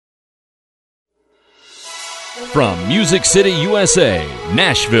From Music City, USA,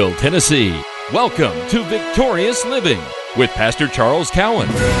 Nashville, Tennessee, welcome to Victorious Living with Pastor Charles Cowan.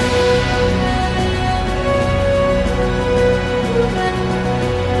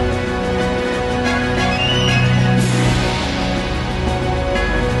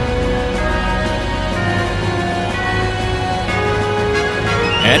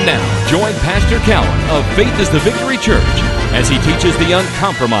 And now, join Pastor Cowan of Faith is the Victory Church as he teaches the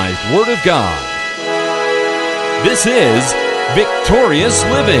uncompromised Word of God. This is Victorious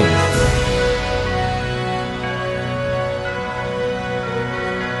Living.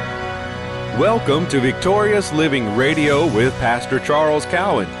 Welcome to Victorious Living Radio with Pastor Charles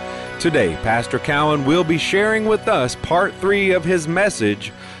Cowan. Today, Pastor Cowan will be sharing with us part 3 of his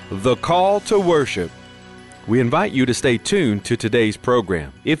message, The Call to Worship. We invite you to stay tuned to today's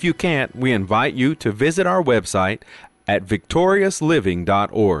program. If you can't, we invite you to visit our website at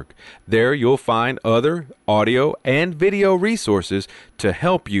victoriousliving.org. There you'll find other audio and video resources to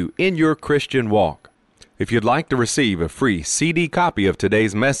help you in your Christian walk. If you'd like to receive a free CD copy of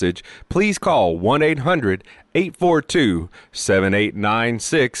today's message, please call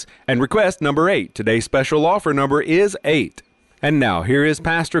 1-800-842-7896 and request number 8. Today's special offer number is 8. And now, here is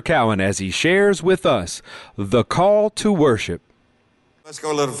Pastor Cowan as he shares with us the call to worship. Let's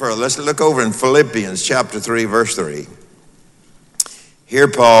go a little further. Let's look over in Philippians chapter 3, verse 3. Here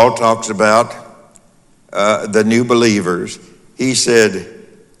Paul talks about the new believers. He said,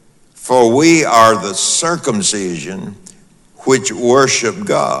 "For we are the circumcision which worship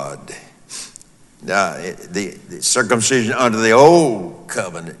God." Now, the circumcision under the old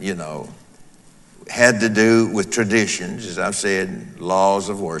covenant, had to do with traditions, as I've said, laws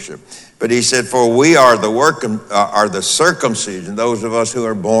of worship. But he said, "For we are the circumcision," those of us who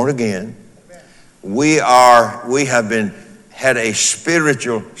are born again. We have had a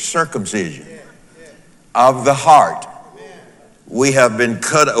spiritual circumcision of the heart. We have been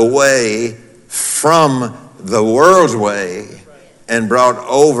cut away from the world's way and brought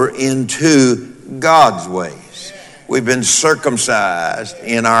over into God's ways. We've been circumcised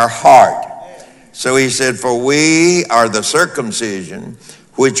in our heart. So he said, "For we are the circumcision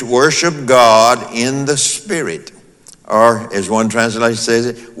which worship God in the Spirit." Or, as one translation says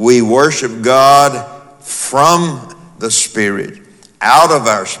it, we worship God from the Spirit, out of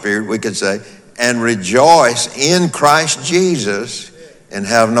our spirit, we could say, and rejoice in Christ Jesus and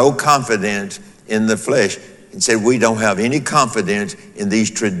have no confidence in the flesh. He said we don't have any confidence in these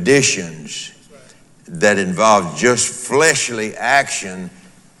traditions that involve just fleshly action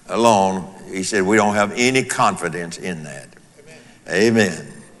alone. He said we don't have any confidence in that. Amen.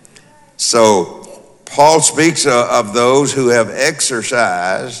 So Paul speaks of those who have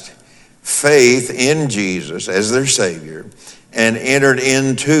exercised faith in Jesus as their Savior and entered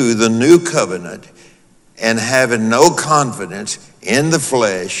into the new covenant and having no confidence in the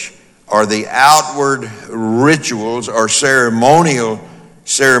flesh or the outward rituals or ceremonies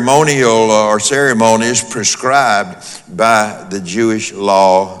prescribed by the Jewish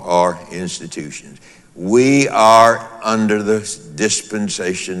law or institutions. We are under the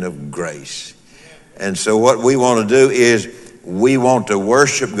dispensation of grace. And so what we want to do is we want to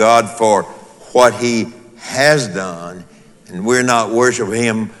worship God for what He has done, and we're not worshiping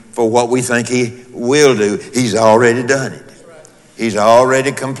Him for what we think He will do. He's already done it. He's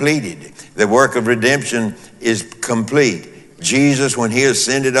already completed. The work of redemption is complete. Jesus, when He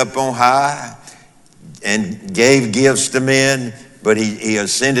ascended up on high and gave gifts to men, but he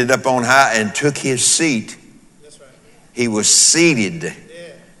ascended up on high and took His seat. He was seated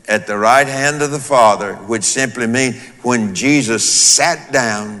at the right hand of the Father, which simply means when Jesus sat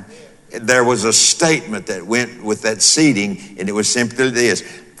down, there was a statement that went with that seating, and it was simply this: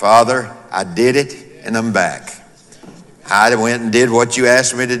 "Father, I did it, and I'm back. I went and did what you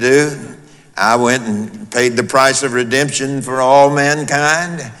asked me to do. I went and paid the price of redemption for all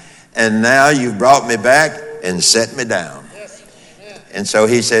mankind, and now you've brought me back and set me down." And so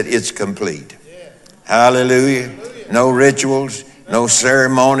He said, it's complete. Hallelujah. No rituals, no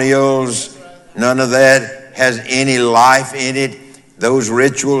ceremonials, none of that has any life in it. Those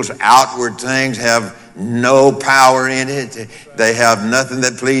rituals, outward things, have no power in it. They have nothing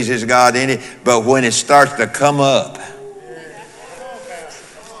that pleases God in it. But when it starts to come up,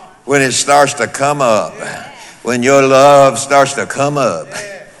 when your love starts to come up,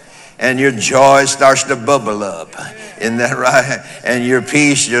 and your joy starts to bubble up, isn't that right? And your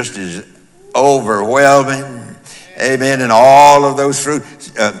peace just is overwhelming. Amen. And all of those fruit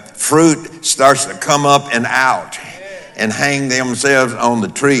starts to come up and out and hang themselves on the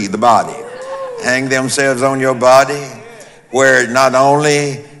tree, the body. Hang themselves on your body, where not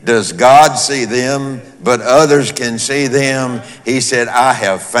only does God see them, but others can see them. He said, I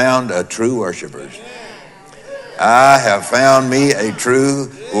have found a true worshiper. I have found me a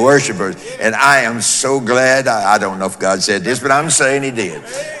true worshiper. And I am so glad. I don't know if God said this, but I'm saying he did.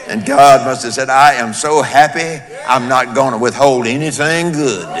 And God must have said, I am so happy. I'm not going to withhold anything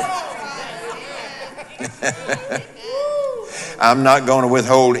good. I'm not going to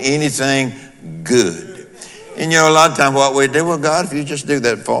withhold anything good. And a lot of times what we do, well, God, if you just do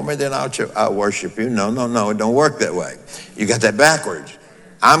that for me, then I'll worship you. No, it don't work that way. You got that backwards.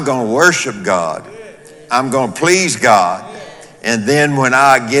 I'm going to worship God. I'm going to please God. And then when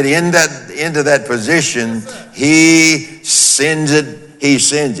I get into that position, he sends it.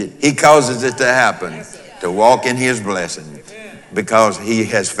 He causes it to happen, to walk in his blessing. Because he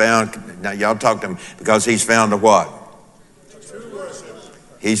has found, now y'all talk to him, because he's found a what?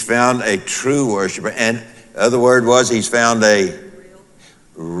 He's found a true worshiper. And the other word was he's found a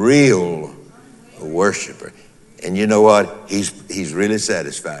real worshiper. And you know what? He's really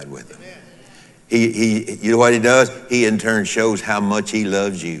satisfied with them. You know what he does? He in turn shows how much he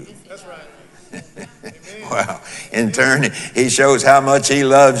loves you. That's right. Wow. In turn, he shows how much he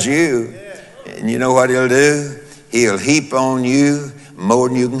loves you. And you know what he'll do? He'll heap on you more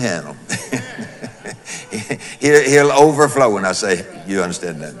than you can handle. He'll overflow. When I say, you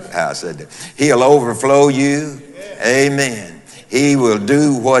understand that, how I said that. He'll overflow you. Amen. He will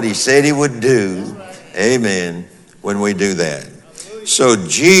do what he said he would do. Amen. When we do that. So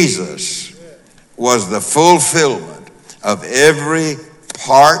Jesus was the fulfillment of every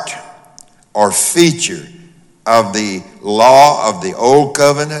part or feature of the law of the old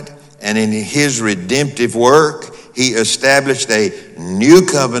covenant, and in his redemptive work, he established a new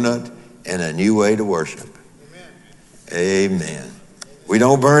covenant and a new way to worship. Amen. We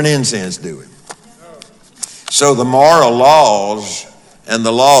don't burn incense, do we? So the moral laws and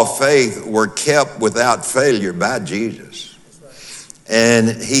the law of faith were kept without failure by Jesus. And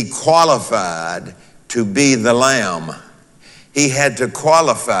he qualified to be the Lamb. He had to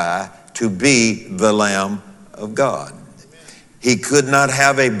qualify to be the Lamb of God. He could not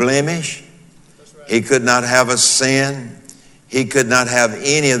have a blemish. He could not have a sin. He could not have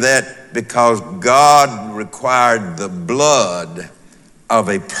any of that because God required the blood of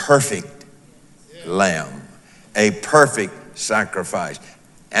a perfect lamb, a perfect sacrifice.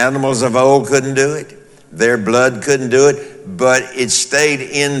 Animals of old couldn't do it. Their blood couldn't do it, but it stayed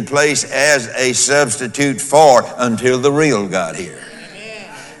in place as a substitute for until the real got here.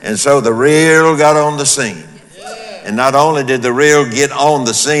 And so the real got on the scene. And not only did the real get on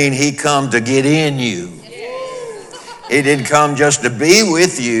the scene, he come to get in you. He didn't come just to be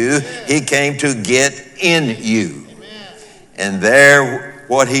with you. He came to get in you. And there,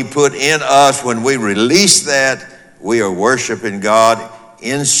 what he put in us, when we release that, we are worshiping God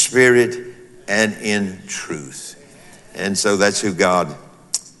in spirit and in truth. And so that's who God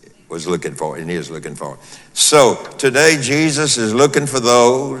was looking for and is looking for. So today Jesus is looking for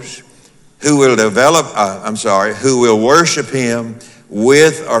those who will who will worship him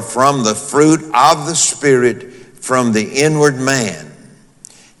with or from the fruit of the Spirit from the inward man.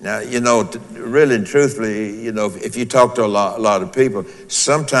 Now, really and truthfully, if you talk to a lot of people,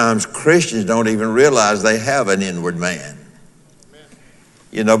 sometimes Christians don't even realize they have an inward man.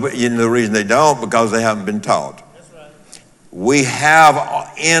 But the reason they don't, because they haven't been taught. That's right. We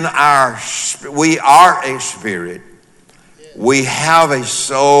are a spirit. We have a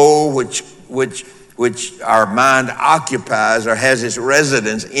soul which our mind occupies or has its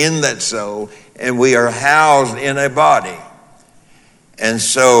residence in that soul, and we are housed in a body. And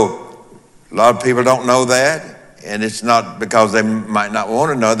so a lot of people don't know that, and it's not because they might not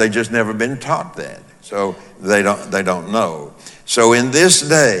want to know, they just never been taught that. So they don't know. So in this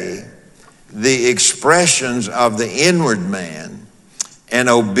day, the expressions of the inward man and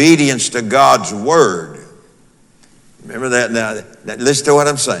obedience to God's word. Remember that now. Listen to what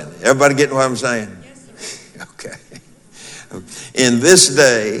I'm saying. Everybody getting what I'm saying? Yes, sir. Okay. In this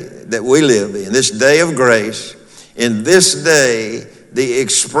day that we live in, this day of grace, in this day, the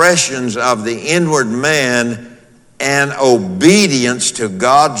expressions of the inward man and obedience to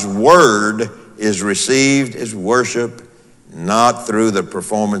God's word is received as worship, not through the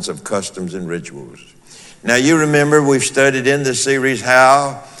performance of customs and rituals. Now you remember we've studied in this series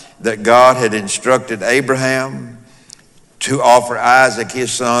how that God had instructed Abraham to offer Isaac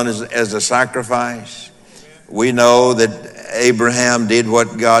his son as a sacrifice. We know that Abraham did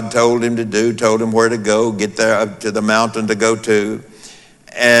what God told him to do, told him where to go, get there up to the mountain to go to.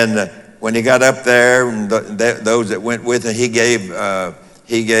 And when he got up there, and those that went with him, he gave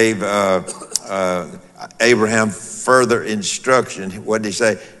Abraham further instruction. What did he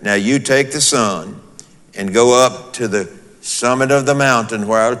say? Now you take the son and go up to the summit of the mountain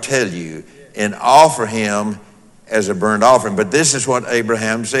where I'll tell you, and offer him as a burnt offering. But this is what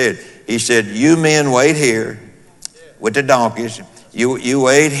Abraham said. He said, you men wait here with the donkeys. You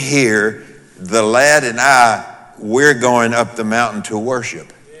wait here. The lad and we're going up the mountain to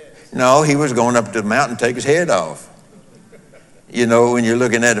worship. No, he was going up the mountain to take his head off. You know, when you're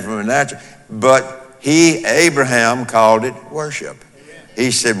looking at it from a natural. But Abraham called it worship.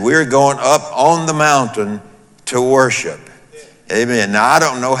 He said, we're going up on the mountain to worship. Amen. Now, I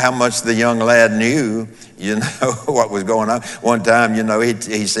don't know how much the young lad knew, you know, what was going on. One time, you know,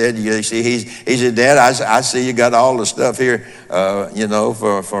 he said, you see, he said, Dad, I see you got all the stuff here, you know,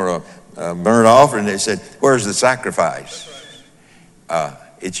 for a burnt offering. They said, where's the sacrifice?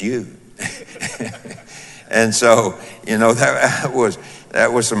 It's you. And so, you know, that was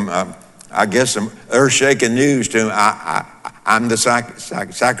some, I guess, some earth-shaking news to him. I'm the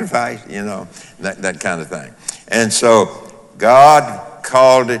sacrifice, you know, that kind of thing. And so God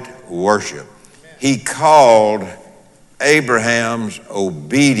called it worship. He called Abraham's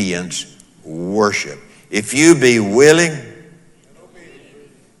obedience worship. If you be willing,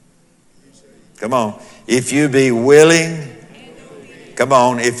 come on. If you be willing, come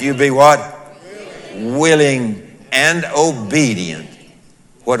on. If you be what? Willing and obedient,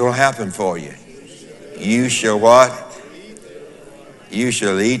 what will happen for you? You shall what? You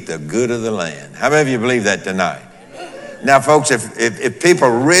shall eat the good of the land. How many of you believe that tonight? Now, folks, if people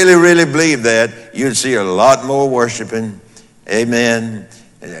really, really believe that, you'd see a lot more worshiping. Amen.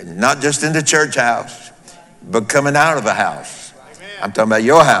 Not just in the church house, but coming out of the house. I'm talking about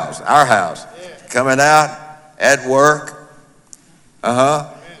your house, our house. Coming out at work.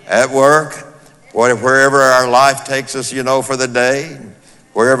 At work. Wherever our life takes us, you know, for the day.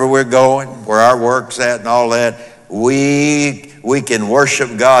 Wherever we're going, where our work's at and all that. We can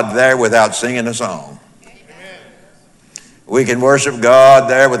worship God there without singing a song. We can worship God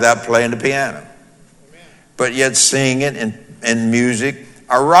there without playing the piano. But yet singing and music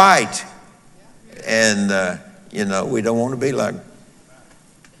are right. And, you know, we don't want to be like,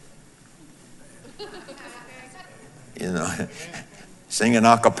 you know, singing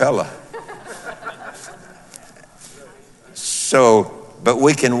a cappella. So, but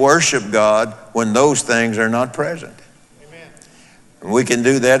we can worship God when those things are not present. And we can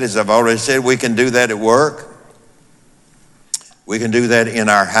do that, as I've already said, we can do that at work. We can do that in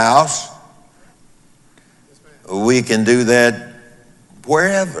our house. We can do that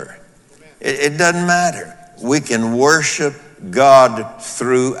wherever. It doesn't matter. We can worship God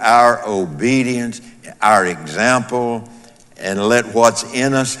through our obedience, our example, and let what's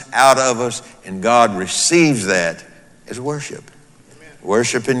in us out of us, and God receives that as worship.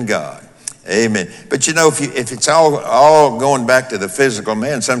 Worshiping God. Amen. But you know, if it's all going back to the physical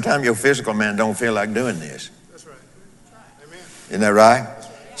man, sometimes your physical man don't feel like doing this. Isn't that right?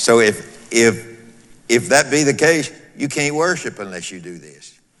 So if that be the case, you can't worship unless you do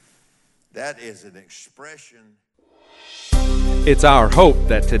this. That is an expression. It's our hope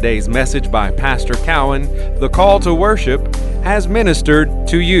that today's message by Pastor Cowan, The Call to Worship, has ministered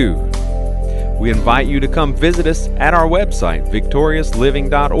to you. We invite you to come visit us at our website,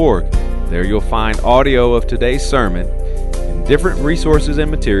 victoriousliving.org. There you'll find audio of today's sermon and different resources and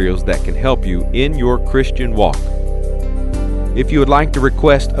materials that can help you in your Christian walk. If you would like to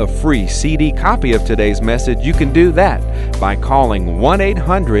request a free CD copy of today's message, you can do that by calling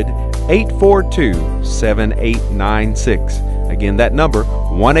 1-800-842-7896. Again, that number,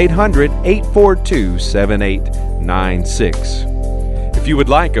 1-800-842-7896. If you would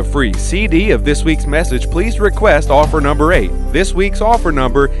like a free CD of this week's message, please request offer number 8. This week's offer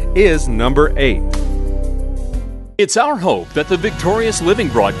number is number 8. It's our hope that the Victorious Living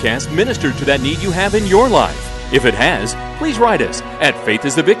broadcast ministered to that need you have in your life. If it has, please write us at Faith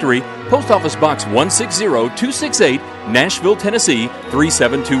is the Victory, Post Office Box 160268, Nashville, Tennessee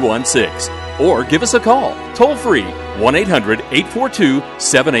 37216. Or give us a call, toll free,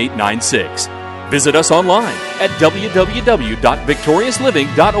 1-800-842-7896. Visit us online at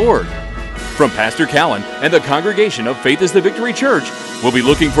www.victoriousliving.org. From Pastor Cowan and the congregation of Faith is the Victory Church, we'll be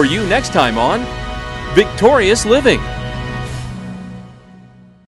looking for you next time on Victorious Living.